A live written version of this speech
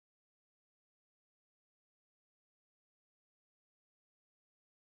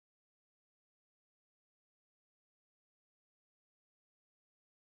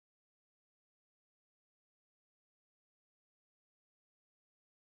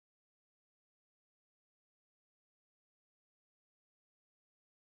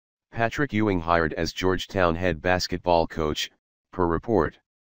Patrick Ewing hired as Georgetown head basketball coach, per report.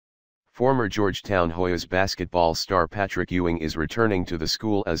 Former Georgetown Hoyas basketball star Patrick Ewing is returning to the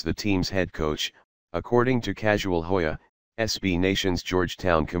school as the team's head coach, according to Casual Hoya, SB Nation's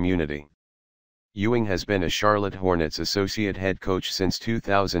Georgetown community. Ewing has been a Charlotte Hornets associate head coach since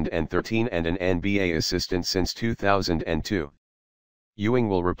 2013 and an NBA assistant since 2002. Ewing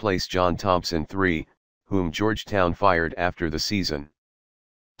will replace John Thompson III, whom Georgetown fired after the season.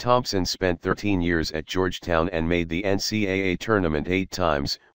 Thompson spent 13 years at Georgetown and made the NCAA tournament 8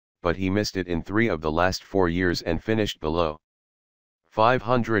 times, but he missed it in 3 of the last 4 years and finished below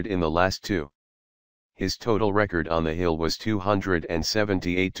 .500 in the last 2. His total record on the Hill was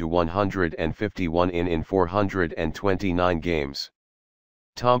 278 to 151 in 429 games.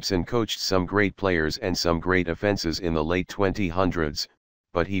 Thompson coached some great players and some great offenses in the late 2000s,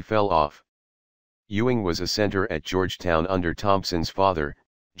 but he fell off. Ewing was a center at Georgetown under Thompson's father,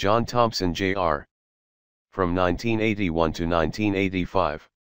 John Thompson Jr. from 1981 to 1985.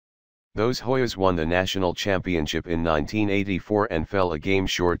 Those Hoyas won the national championship in 1984 and fell a game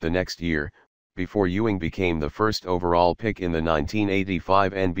short the next year, before Ewing became the first overall pick in the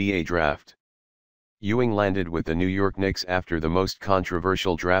 1985 NBA draft. Ewing landed with the New York Knicks after the most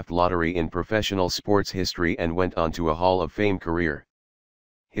controversial draft lottery in professional sports history and went on to a Hall of Fame career.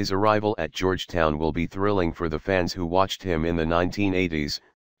 His arrival at Georgetown will be thrilling for the fans who watched him in the 1980s,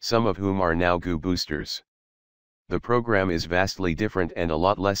 some of whom are now Goo boosters. The program is vastly different and a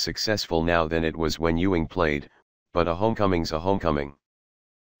lot less successful now than it was when Ewing played, but a homecoming's a homecoming.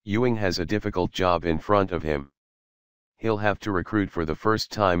 Ewing has a difficult job in front of him. He'll have to recruit for the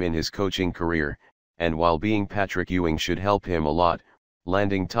first time in his coaching career, and while being Patrick Ewing should help him a lot,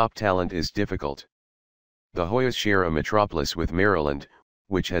 landing top talent is difficult. The Hoyas share a metropolis with Maryland,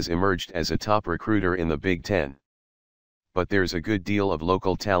 which has emerged as a top recruiter in the Big Ten. But there's a good deal of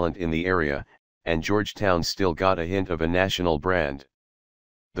local talent in the area, and Georgetown's still got a hint of a national brand.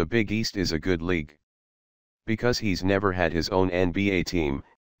 The Big East is a good league. Because he's never had his own NBA team,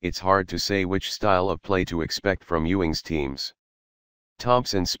 it's hard to say which style of play to expect from Ewing's teams.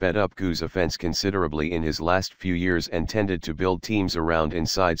 Thompson sped up Goo's offense considerably in his last few years and tended to build teams around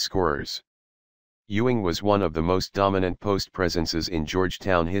inside scorers. Ewing was one of the most dominant post presences in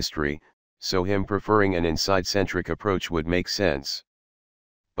Georgetown history, so him preferring an inside-centric approach would make sense.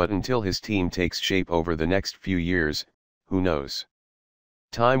 But until his team takes shape over the next few years, who knows?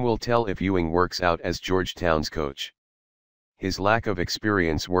 Time will tell if Ewing works out as Georgetown's coach. His lack of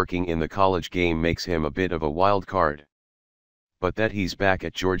experience working in the college game makes him a bit of a wild card. But that he's back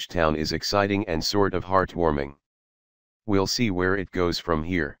at Georgetown is exciting and sort of heartwarming. We'll see where it goes from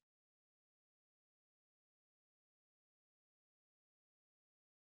here.